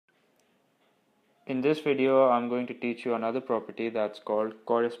In this video, I'm going to teach you another property that's called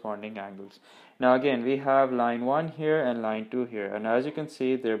corresponding angles. Now again, we have line 1 here and line 2 here, and as you can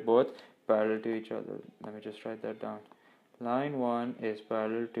see, they're both parallel to each other. Let me just write that down. Line 1 is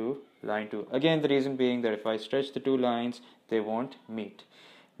parallel to line 2. Again, the reason being that if I stretch the two lines, they won't meet.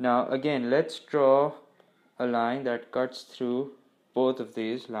 Now again, let's draw a line that cuts through both of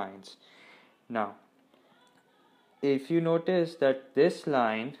these lines. Now, if you notice that this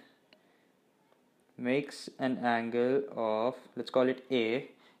line makes an angle of, let's call it A,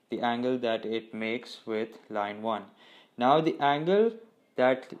 the angle that it makes with line 1. Now the angle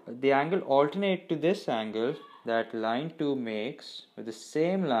alternate to this angle that line 2 makes with the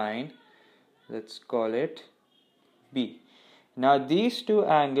same line, let's call it B. Now these two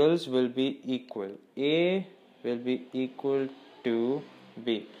angles will be equal. A will be equal to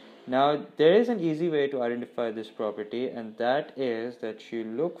B. Now there is an easy way to identify this property, and that is that you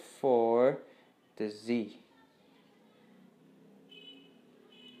look for the Z.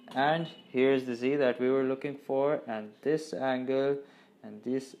 And here's the Z that we were looking for, and this angle and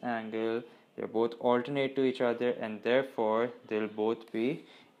this angle, they're both alternate to each other, and therefore they'll both be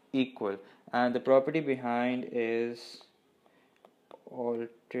equal. And the property behind is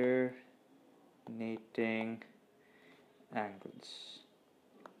alternating angles.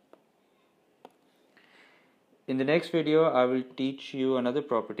 In the next video, I will teach you another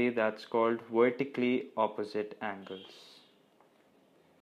property that's called vertically opposite angles.